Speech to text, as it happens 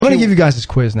I'm going to give you guys this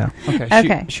quiz now.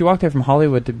 Okay. She walked away from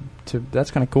Hollywood to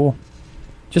that's kind of cool.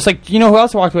 Just like, you know who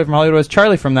else walked away from Hollywood was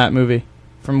Charlie from that movie,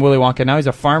 from Willy Wonka. Now he's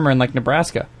a farmer in, like,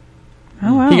 Nebraska.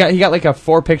 Oh, wow. He got like, a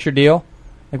 4-picture deal,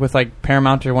 like, with, like,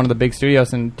 Paramount or one of the big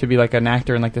studios, and to be, like, an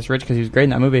actor and, like, this rich, because he was great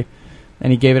in that movie.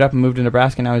 And he gave it up and moved to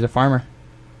Nebraska, and now he's a farmer.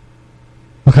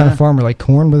 What kind of farmer? Like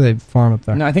corn? What do they farm up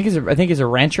there? No, I think he's a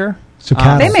rancher. So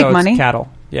cattle. They make money. Cattle.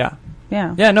 Yeah.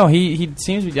 Yeah. Yeah, no, he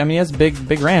seems to be, I mean, he has a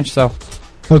big ranch, so.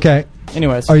 Okay.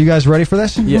 Anyways. Are you guys ready for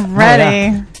this? Yeah.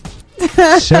 Ready.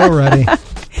 So ready.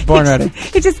 Born ready.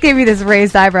 He just gave me this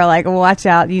raised eyebrow, like, watch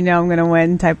out, you know I'm going to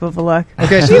win type of a look.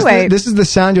 Okay, so this is the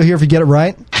sound you'll hear if you get it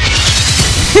right.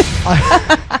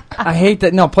 I hate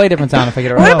that. No, play a different sound if I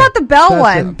get it right. What about the bell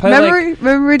one? Remember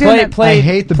we were doing that? I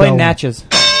hate the play bell Natchez.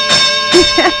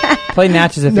 Play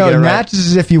Natchez if you get it right. No, Natchez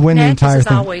is if you win the entire Natchez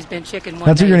thing. has always been chicken one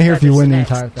That's what you're going to hear if you win the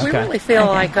entire thing. We really feel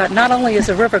like not only is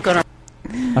the river going to...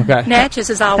 Okay. Natchez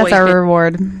has always That's our been...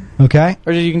 reward. Okay.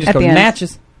 Or you can just At go the end.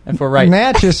 Natchez if we're right.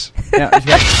 Natchez.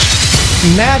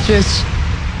 Natchez.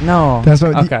 No. That's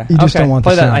what okay. you just don't want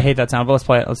play the that. sound. I hate that sound, but let's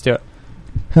play it. Let's do it.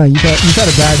 Huh, you've had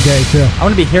a bad day, too. I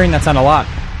want to be hearing that sound a lot.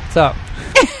 What's up?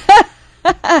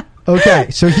 Okay,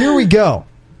 so here we go.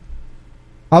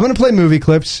 I'm going to play movie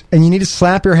clips, and you need to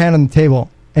slap your hand on the table,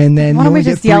 and then Why you don't we only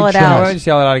get just yell it three out? Why don't tries. we just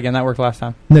yell it out again? That worked last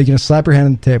time. No, you're going to slap your hand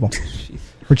on the table.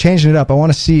 We're changing it up. I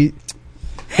want to see...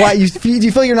 Why? Do you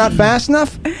feel like you're not fast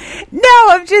enough? No,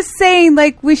 I'm just saying,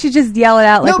 like, we should just yell it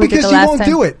out like No, we did because the you last won't time.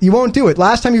 do it. You won't do it.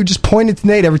 Last time you just pointed to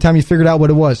Nate every time you figured out what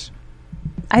it was.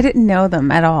 I didn't know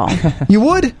them at all. You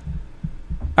would? All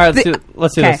right, let's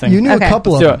do Okay. this thing. You knew a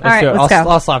couple Let's of do it. them. Let's do it. All right, let's go.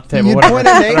 I'll slap the table. You'd whatever. point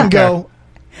at Nate and go,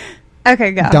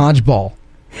 Okay, go. dodgeball.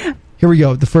 Here we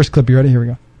go. The first clip. You ready? Here we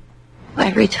go.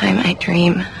 Every time I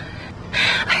dream,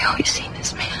 I always see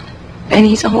this man. And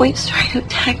he's always trying to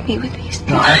attack me with these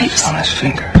knives. on his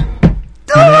finger.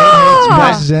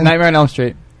 Nightmare on Elm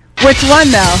Street. Which one,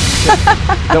 though?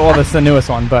 Well, that's the newest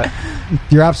one, but...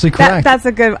 You're absolutely correct. That's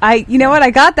a good... You know what?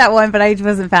 I got that one, but I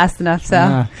wasn't fast enough,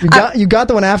 so... You got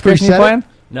the one after Christian, you you said playing? it?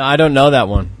 No, I don't know that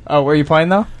one. Oh, were you playing,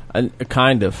 though?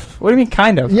 Kind of. What do you mean,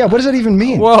 kind of? Yeah, what does that even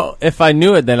mean? Well, if I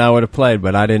knew it, then I would have played,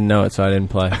 but I didn't know it, so I didn't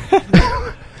play.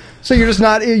 So you're just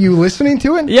not... Are you listening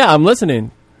to it? Yeah, I'm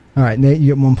listening. All right, Nate, you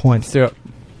get 1 point. Let's do it.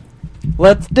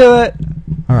 Let's do it.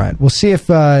 All right, we'll see if...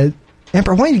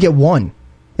 Amber, why don't you get one?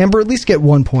 Amber, at least get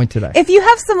 1 point today. If you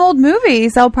have some old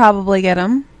movies, I'll probably get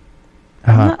them.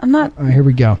 I'm not... All right, here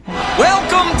we go.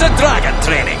 Welcome to Dragon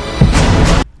Training.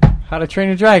 How to Train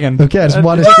Your Dragon. Okay, I just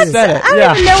wanted to What? see said it. I don't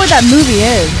Yeah. even know what that movie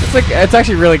is. It's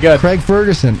actually really good. Craig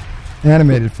Ferguson,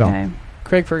 animated film. Okay.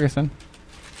 Craig Ferguson.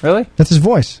 Really? That's his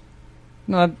voice.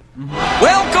 No.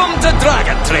 Welcome to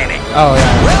Dragon Training. Oh,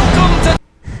 yeah. Welcome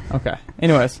to... Okay.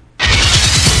 Anyways.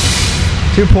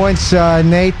 2 points,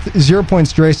 Nate. 0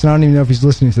 points, Drayson. I don't even know if he's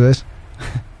listening to this.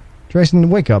 Drayson,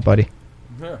 wake up, buddy.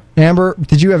 Yeah. Amber,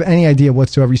 did you have any idea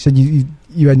whatsoever? You said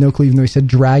you had no clue, even though he said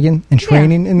dragon and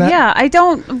training in that? Yeah, I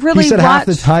don't really He said watch... half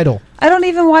the title. I don't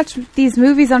even watch these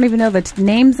movies. I don't even know the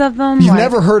names of them. You've like-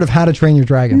 never heard of How to Train Your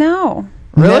Dragon? No.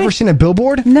 Really? Never seen a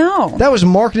billboard? No. That was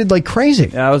marketed like crazy. Yeah,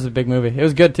 that was a big movie. It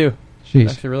was good, too. Jeez.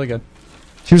 Actually, really good.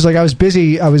 She was like, I was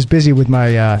busy with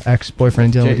my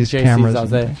ex-boyfriend dealing with these cameras.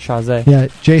 Shazay. Yeah,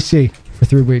 JC for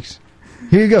 3 weeks.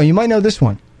 Here you go. You might know this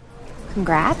one.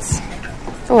 Congrats.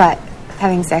 For what?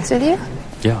 Having sex with you?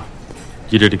 Yeah.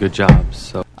 You did a good job,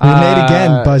 so... Nate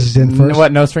again buzzes in first.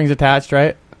 What, No Strings Attached,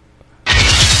 right?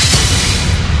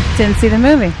 Didn't see the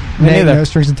movie. Nate, no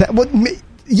strings attached. Well,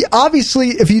 obviously,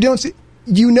 if you don't see...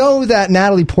 You know that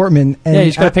Natalie Portman... And, Yeah, you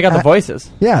just got to pick out the voices.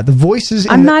 Yeah, the voices...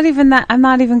 I'm not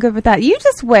even good with that. You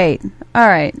just wait. All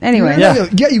right. Anyway. No,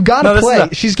 you got to play.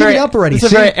 She's giving up already. This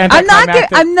is very anticlimactic.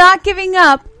 I'm not giving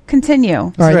up. Continue.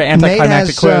 All right, very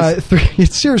anticlimactic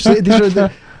quiz. Seriously,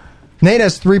 Nate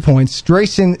has 3 points.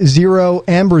 Drayson 0.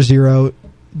 Amber 0.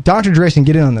 Dr. Drayson,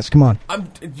 get in on this. Come on.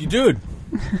 Dude.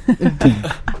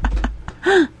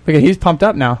 Look at, he's pumped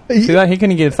up now. See that? He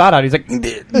couldn't get a thought out. He's like,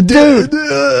 dude.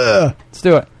 Let's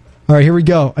do it. All right, here we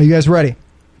go. Are you guys ready?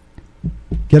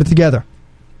 Get it together.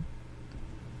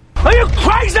 Are you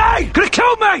crazy? Gonna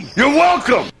kill me? You're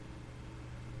welcome.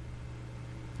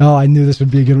 Oh, I knew this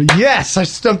would be a good one. Yes, I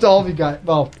stumped all of you guys.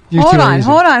 Well, you Hold two are on. easy.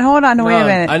 Wait a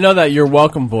minute. I know that you're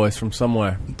welcome voice from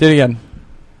somewhere. Do it again.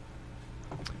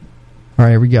 All right,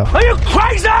 here we go. Are you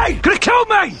crazy? Gonna kill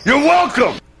me? You're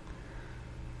welcome.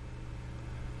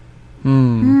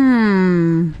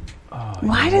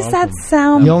 Why does that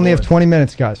sound... You only have 20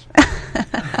 minutes, guys.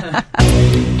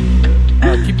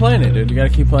 Keep playing it, dude. You gotta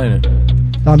keep playing it.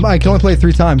 I can only play it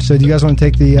 3 times, so do you guys want to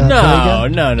take the play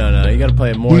again? No. You gotta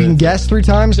play it more. You can guess 3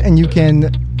 times, and you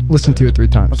can listen to it 3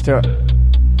 times. Let's do it.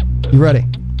 You ready?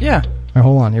 Yeah. All right,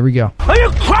 hold on. Here we go. Are you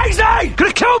crazy?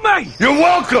 Gonna kill me? You're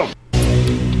welcome.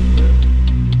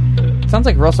 Sounds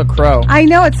like Russell Crowe. I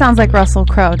know it sounds like Russell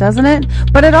Crowe, doesn't it?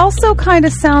 But it also kind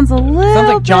of sounds a little Sounds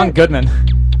like John Goodman.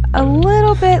 A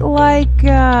little bit like,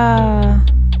 No,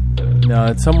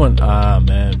 it's someone...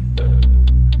 man.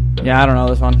 Yeah, I don't know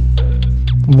this one.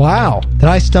 Wow. Did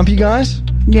I stump you guys?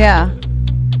 yeah.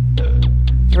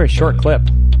 It's a very short clip.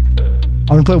 I'm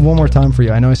going to play it one more time for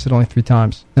you. I know I said only 3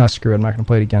 times. No, screw it. I'm not going to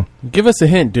play it again. Give us a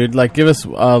hint, dude. Like, give us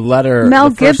a letter. Mel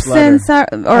the first Gibson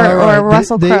letter. or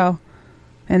Russell Crowe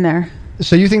in there.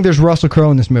 So you think there's Russell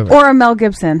Crowe in this movie? Or a Mel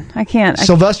Gibson. I can't.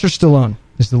 Sylvester Stallone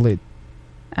is the lead.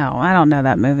 Oh, I don't know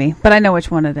that movie, but I know which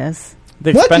one it is.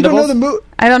 The What? You Expendables? don't know the movie?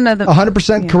 I don't know the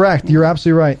 100% correct. You're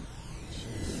absolutely right.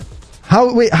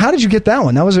 How did you get that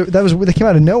one? That was they came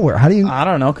out of nowhere. How do you? I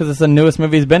don't know, because it's the newest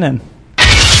movie he's been in.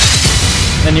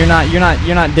 And you're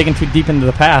not digging too deep into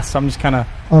the past. So I'm just kind of.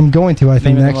 I'm going to. I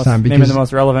think next time naming because the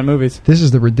most relevant movies. this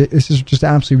is this is just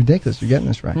absolutely ridiculous. You're getting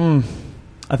this right.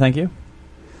 I thank you.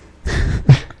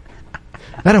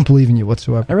 I don't believe in you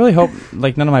whatsoever. I really hope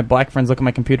like none of my black friends look at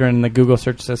my computer and the Google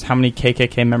search says how many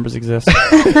KKK members exist.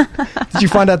 Did you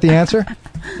find out the answer?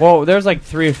 Well, there's like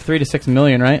 3 to 6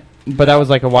 million, right? But that was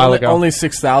like a while ago. Only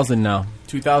 6,000 now.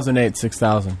 2008,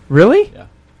 6,000. Really? Yeah.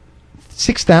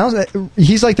 6,000.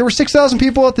 He's like there were 6,000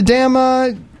 people at the damn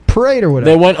parade or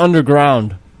whatever. They went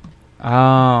underground.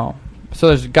 Oh, so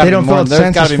there's got They to don't be more. fill out There's got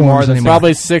to census be more forms than anymore.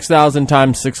 Probably 6,000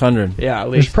 times 600. Yeah, at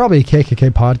There's least probably a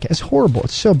KKK podcast. It's horrible.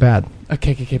 It's so bad. a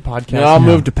KKK podcast. They all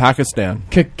moved to Pakistan.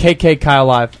 KK Kyle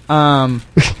Live.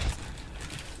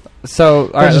 So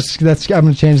all right, I'm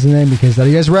going to change the name because that. Are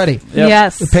you guys ready? Yep.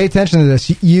 Yes. Pay attention to this.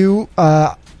 You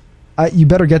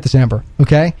better get this, Amber.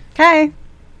 Okay. Okay.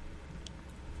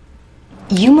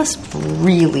 You must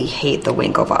really hate the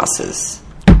Winklevosses.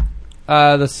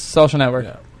 The Social Network.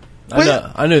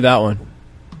 Yeah. I knew that one.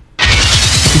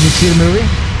 Did you see the movie?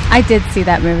 I did see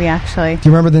that movie, actually. Do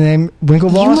you remember the name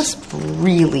Winklevoss? You must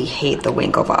really hate the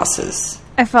Winklevosses.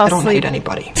 I fell I don't asleep. hate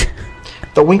anybody.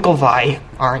 The Winklevi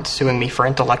aren't suing me for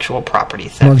intellectual property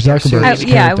theft. Mark They're Zuckerberg. suing I, me- yeah,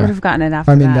 I character. would have gotten it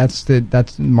after I mean, that.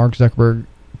 that's Mark Zuckerberg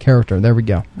character. There we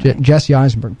go. Jesse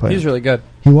Eisenberg played. He's really good.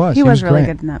 He was. He was really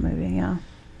great. good in that movie, yeah.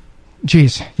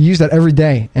 Jeez, you use that every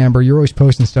day, Amber. You're always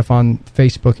posting stuff on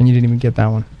Facebook, and you didn't even get that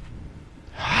one.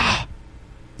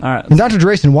 All right. And Dr.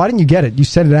 Drayson, why didn't you get it? You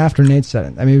said it after Nate said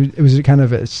it. I mean, it was kind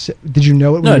of did you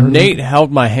know it? No, when you heard Nate it?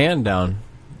 held my hand down.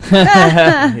 He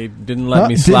didn't let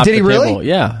me slap did he the really? table.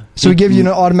 Yeah. So he gave you an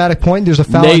automatic point. There's a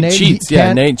foul. Nate on Nate. cheats. He Yeah,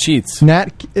 can't- Nate cheats.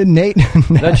 Nate.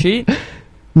 That cheat?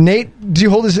 Nate, do you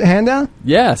hold his hand down?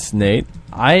 Yes, Nate.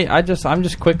 I'm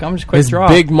just quick His draw.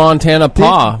 big Montana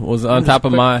paw was on top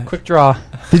of my... quick draw.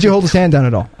 Did you hold his hand down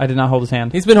at all? I did not hold his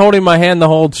hand. He's been holding my hand the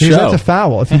whole Because show. that's a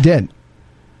foul. If you did,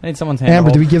 I need someone's hand.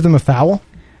 Amber, to did hold. we give them a foul?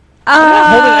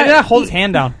 I did not hold his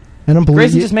hand down. I don't believe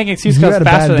Grayson's you. just making excuses You because had a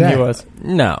faster bad than he day. was.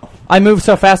 No. I moved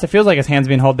so fast it feels like his hand's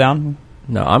being held down.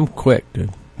 No, I'm quick,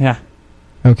 dude. Yeah.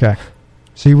 Okay.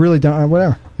 So you really don't.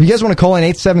 Whatever. If you guys want to call in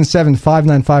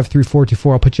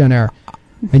 877-595-3424, I'll put you on air,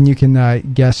 and you can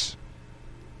guess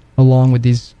along with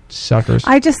these suckers.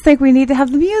 I just think we need to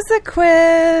have the music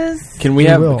quiz. Can We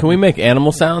will. Can we make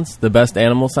animal sounds? The best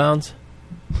animal sounds?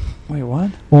 Wait,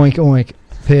 what? Oink oink,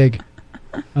 pig.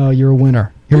 Oh, you're a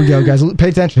winner. Here we go, guys. Pay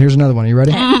attention. Here's another one. Are you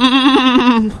ready?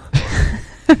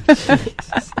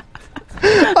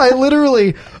 I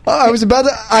literally, I was about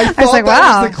to. I thought like, that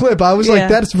wow. was the clip. I was Yeah. like,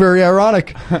 that's very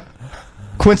ironic,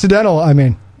 coincidental. I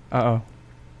mean, Uh-oh.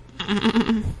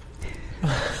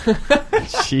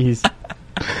 Jeez.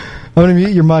 I'm gonna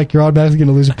mute your mic. You're automatically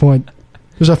gonna lose a point.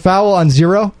 There's a foul on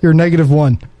 0. You're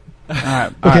 -1. All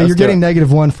right. Okay, you're getting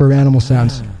 -1 for animal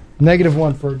sounds.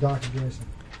 -1 for Dr. Jason.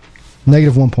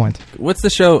 -1 point. What's the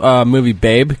show movie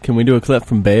Babe? Can we do a clip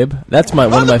from Babe? That's one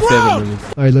of my favorite movies.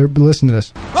 All right, listen to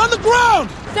this. On the ground!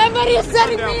 Somebody is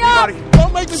setting me up!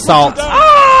 Don't make this Salt.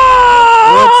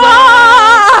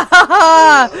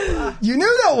 You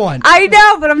knew that one. I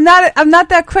know, but I'm not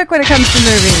that quick when it comes to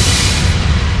movies.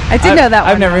 I did know that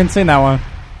one. I've never even seen that one.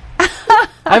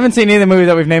 I haven't seen any of the movies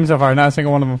that we've named so far. Not a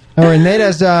single one of them. All right, Nate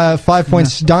has 5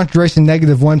 points. Dr. Drayson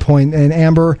 -1 point, and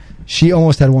Amber, she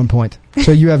almost had 1 point.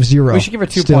 So you have 0. We should give her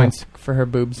 2 still. points for her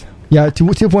boobs. Yeah, 2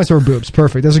 points for her boobs.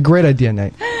 Perfect. That's a great idea,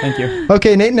 Nate. Thank you.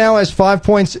 Okay, Nate now has 5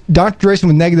 points. Dr. Drayson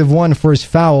with -1 for his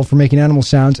foul for making animal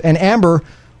sounds, and Amber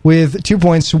with 2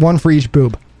 points, 1 for each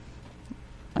boob.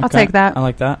 I'll take that. I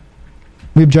like that.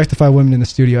 We objectify women in the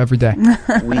studio every day.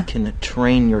 We can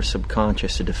train your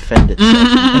subconscious to defend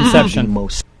itself. Inception.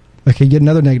 Most Okay, get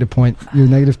another -point. You're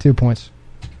 -2 points.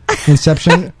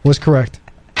 Inception was correct.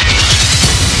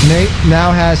 Nate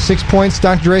now has 6 points.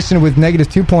 Dr. Drayson with negative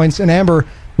 2 points. And Amber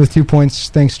with 2 points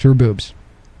thanks to her boobs.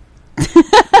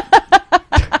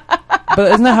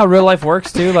 But isn't that how real life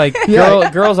works, too? Like,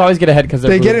 girls always get ahead because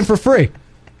they get in for free.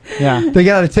 Yeah. They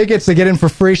get out of tickets. They get in for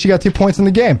free. She got 2 points in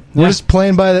the game. We're just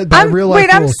playing by real life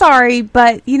Wait, rules. I'm sorry,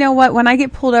 but you know what? When I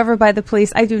get pulled over by the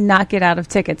police, I do not get out of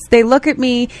tickets. They look at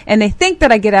me and they think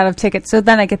that I get out of tickets, so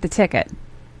then I get the ticket.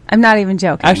 I'm not even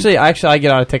joking. Actually, I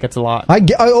get out of tickets a lot. I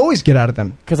always get out of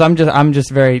them. Because I'm just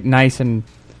very nice and,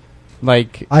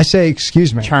 like... I say,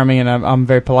 excuse me. Charming, and I'm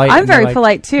very polite. I'm very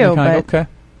polite, too, but... Like,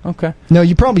 okay. No,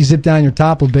 you probably zip down your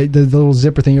top a bit, the little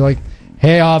zipper thing. You're like,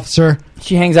 hey, officer.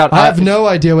 She hangs out... I have no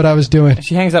idea what I was doing.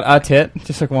 She hangs out a tit,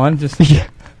 just like one. Just yeah.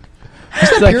 Is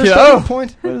that like, Pierce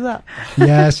point? What is that?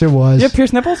 Yes, it was. You have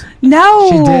pierced nipples?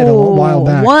 No. She did a while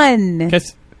back. One. Can I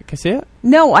see it?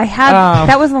 No, I had...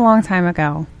 that was a long time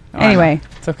ago. Anyway.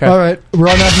 It's okay. All right. We're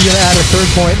now going to add a third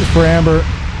point for Amber.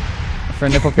 For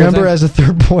nipple piercing? Amber has a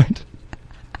third point.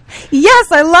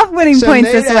 Yes, I love winning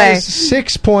points Nate this way. has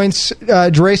 6 points.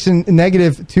 Drayson,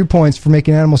 negative 2 points for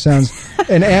making animal sounds.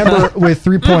 And Amber with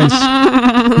 3 points.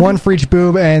 1 for each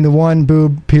boob, and the one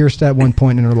boob pierced at one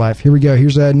point in her life. Here we go.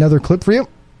 Here's another clip for you.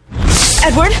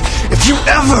 Edward, if you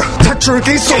ever touch her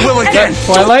against her will again.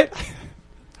 Twilight?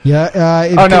 Yeah,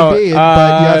 it could be.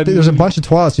 But there's a bunch of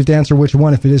Twilights. You have to answer which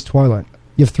one if it is Twilight.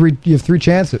 You have three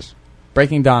chances.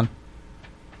 Breaking Dawn.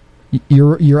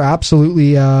 You're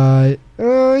absolutely... you are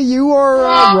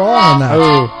wrong on that.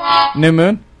 Oh, New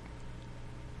Moon?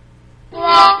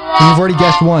 And you've already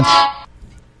guessed once.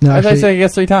 No, I say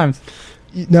guess 3 times.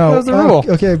 No. That was the rule.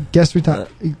 Okay, guess 3 times.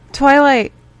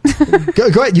 Twilight.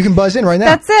 Go ahead. You can buzz in right now.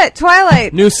 That's it.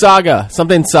 Twilight. New Saga.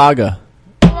 Something Saga.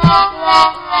 Do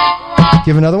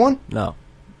you have another one? No.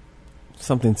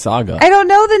 Something Saga. I don't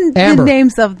know the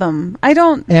names of them. I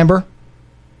don't... Amber?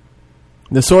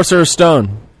 The Sorcerer's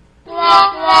Stone.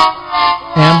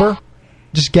 Amber?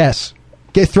 Just guess.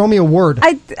 Throw me a word.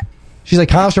 She's like,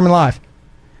 Kyle Sherman Live.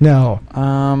 No.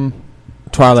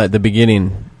 Twilight, the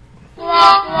beginning.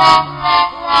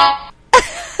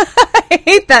 I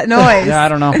hate that noise. Yeah, I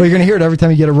don't know. Well, you're going to hear it every time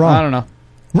you get it wrong. I don't know.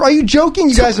 Are you joking?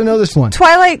 You guys don't know this one.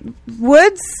 Twilight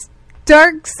Woods?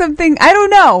 Dark something? I don't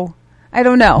know.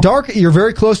 Dark? You're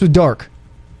very close with dark.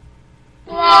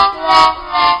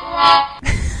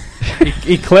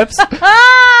 Eclipse?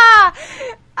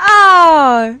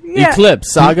 Oh, yeah.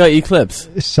 Eclipse. Saga Eclipse.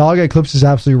 Saga Eclipse is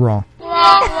absolutely wrong. All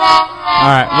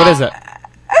right, what is it?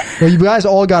 Well, you guys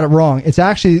all got it wrong. It's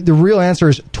actually, the real answer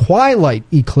is Twilight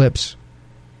Eclipse.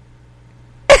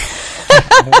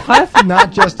 What?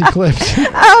 Not just Eclipse.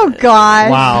 Oh, God.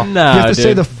 Wow. No, you have to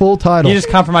say the full title. You just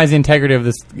compromise the integrity of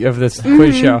this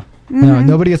quiz show. No,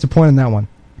 nobody gets a point on that one.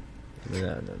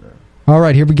 No. All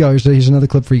right, here we go. Here's another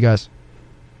clip for you guys.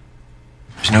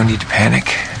 There's no need to panic.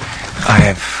 I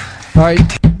have... All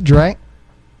right, Dre.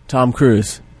 Tom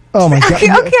Cruise. Oh, my God.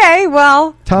 Okay,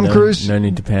 well. Tom Cruise. No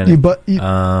need to panic. Was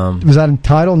that a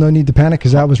title? No need to panic?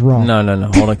 Because that was wrong. No.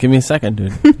 Hold on. Give me a second,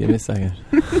 dude. Give me a second.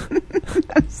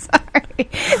 I'm sorry.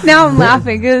 Now I'm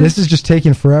laughing. This is just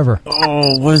taking forever.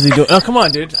 Oh, what is he doing? Oh, come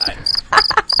on, dude. Tom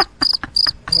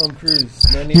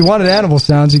Cruise. No need He wanted animal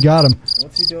sounds. You got him.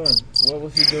 What's he doing? What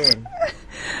was he doing?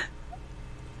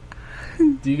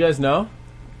 Do you guys know?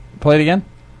 Play it again.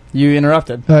 You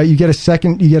interrupted. You get a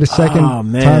second. Oh,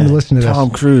 man. Time to listen to this.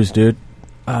 Tom Cruise, dude.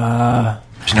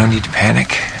 There's no need to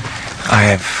panic.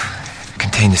 I have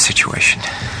contained the situation.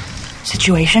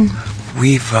 Situation?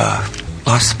 We've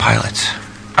lost the pilots.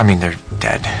 I mean, they're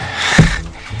dead.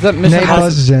 Is that Nate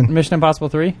buzzes in. Mission Impossible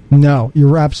 3? No,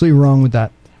 you're absolutely wrong with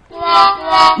that.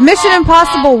 Mission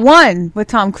Impossible 1 with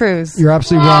Tom Cruise. You're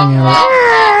absolutely wrong,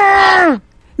 Amber.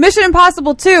 Mission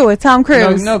Impossible 2 with Tom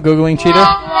Cruise. No Googling cheater.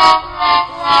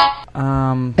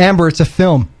 Amber, it's a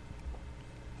film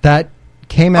that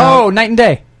came out. Oh, Night and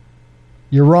Day.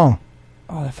 You're wrong.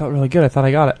 Oh, that felt really good. I thought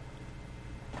I got it.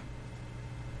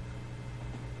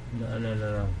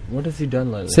 No. What has he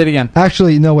done lately? Say it again.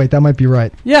 Actually, no, wait, that might be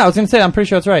right. Yeah, I was going to say, I'm pretty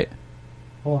sure it's right.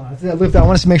 Hold on. I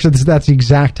want to make sure that's the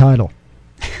exact title.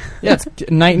 Yeah, it's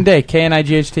Night and Day.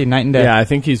 K-N-I-G-H-T. Night and Day. Yeah, I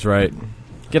think he's right.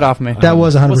 Get off me. That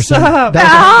was 100%. What's up?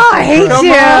 I hate you.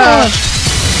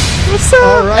 What's up?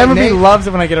 All right, Everybody Nate. loves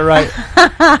it when I get it right.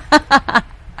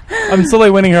 I'm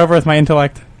slowly winning her over with my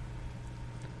intellect.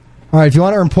 All right, if you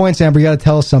want to earn points, Amber, you got to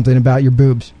tell us something about your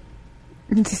boobs.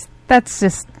 That's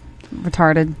just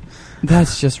retarded.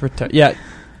 That's just retarded. Yeah. All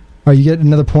right, you get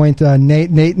another point.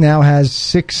 Nate now has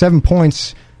 7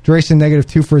 points. Drayson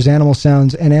 -2 for his animal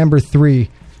sounds, and Amber 3.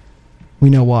 We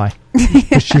know why.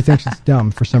 Because she thinks it's dumb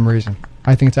for some reason.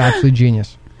 I think it's actually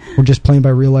genius. We're just playing by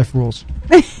real life rules.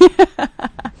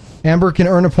 Amber can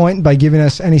earn a point by giving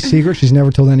us any secret she's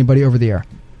never told anybody over the air.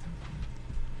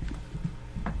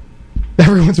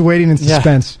 Everyone's waiting in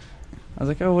suspense. I was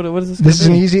like, oh, what is this? This is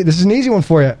an easy one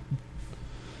for you.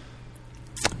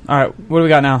 All right, what do we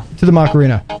got now? To the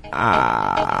Macarena.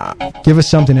 Give us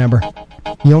something, Amber.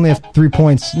 You only have 3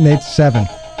 points. Nate's 7.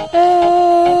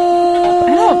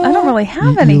 I don't really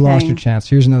have anything. You lost your chance.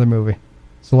 Here's another movie.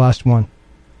 It's the last one.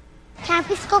 Can I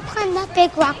please go climb that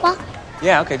big rock wall?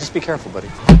 Yeah, okay, just be careful, buddy.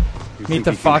 Meet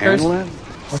the Fockers?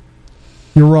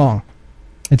 You're wrong.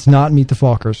 It's not Meet the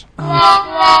Fockers.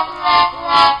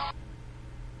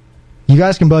 You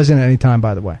guys can buzz in at any time,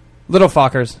 by the way. Little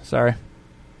Fockers, sorry.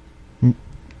 You're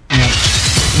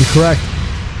correct.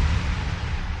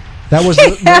 That was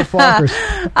Little Fockers.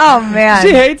 Oh man,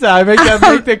 she hates that. I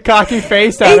make the cocky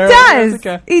face at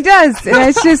her. He does.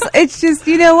 And it's just.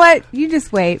 You know what? You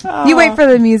just wait. You wait for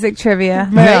the music trivia.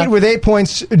 Nate with 8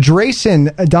 points. Dr.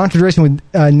 Drayson with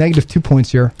negative 2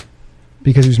 points here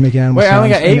because he was making animal sounds.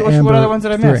 Wait, I only got 8. What other ones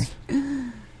did I miss? 3.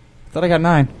 Thought I got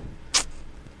 9.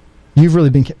 You've really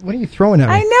been... What are you throwing at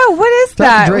me? I know. What is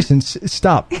that? Dr. Drayson,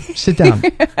 stop. Sit down.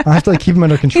 I have to keep him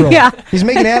under control. Yeah. He's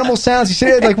making animal sounds. He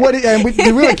said, like, what? Do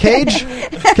we have a cage?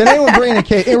 Can anyone bring in a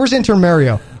cage? Hey, where's intern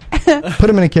Mario? Put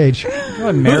him in a cage.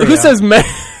 Who says Mario?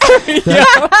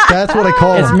 That's what I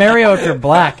call him. It's Mario if you're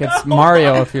black. It's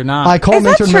Mario if you're not. I call him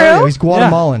intern true? Mario. He's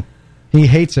Guatemalan. Yeah. He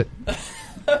hates it.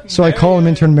 So I call him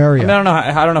intern Mario. I don't know.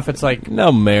 I don't know if it's like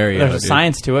no Mario. There's a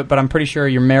science to it, but I'm pretty sure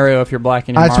you're Mario if you're black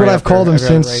and you're That's Mario what I've called him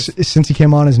since he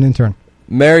came on as an intern.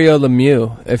 Mario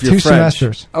Lemieux if you're 2 French.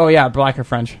 semesters. Oh yeah, black or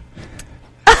French.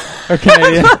 Or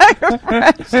Canadian.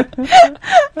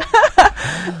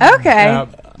 Okay.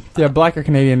 Yeah, black or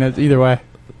Canadian. Either way,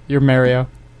 you're Mario.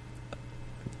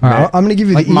 All right, I'm going to give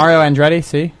you like the Mario Andretti.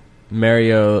 See,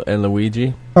 Mario and Luigi.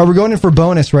 All right, we're going in for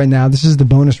bonus right now. This is the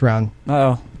bonus round.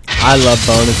 Oh. I love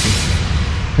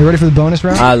bonuses. Are you ready for the bonus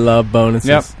round? I love bonuses.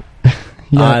 Yep.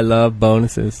 Yeah. I love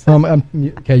bonuses.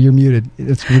 Okay, you're muted.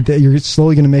 You're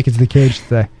slowly going to make it to the cage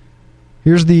today.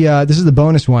 Here's the. This is the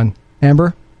bonus one.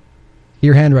 Amber,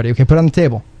 your hand ready. Okay, put it on the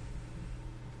table.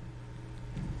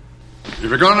 If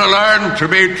you're going to learn to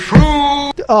be true.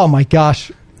 Oh my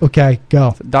gosh. Okay,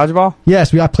 go. Dodgeball?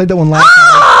 Yes, I played that one last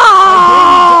time.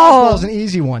 Dodgeball's an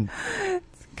easy one.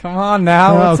 Come on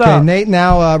now. What's okay, up? Nate.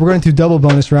 Now we're going to do double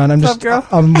bonus round. What's up, girl?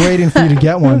 I'm waiting for you to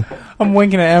get one. I'm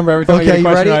winking at Amber every time I get a you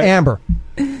question ready? right. Amber,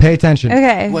 pay attention.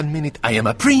 Okay. 1 minute I am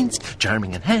a prince,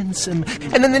 charming and handsome,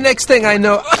 and then the next thing I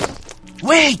know,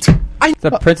 wait!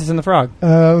 The Princess and the Frog.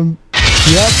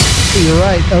 Yep, you're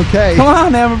right. Okay. Come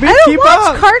on, Amber. I don't keep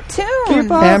watch up. cartoons.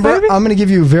 Keep up, Amber, baby. I'm going to give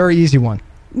you a very easy one.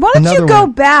 Why don't Another you go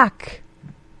one. back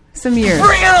some years?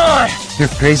 Bring it on! You're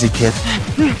crazy, kid.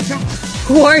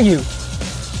 Who are you?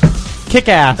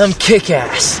 Kick-ass. I'm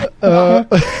kick-ass. This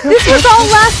was all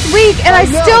last week, and I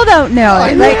still don't know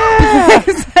it.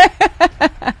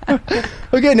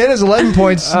 Okay, Nate has 11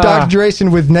 points. Dr.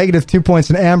 Drayson with negative 2 points,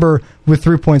 and Amber with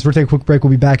 3 points. We'll take a quick break.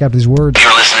 We'll be back after these words.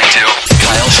 You're listening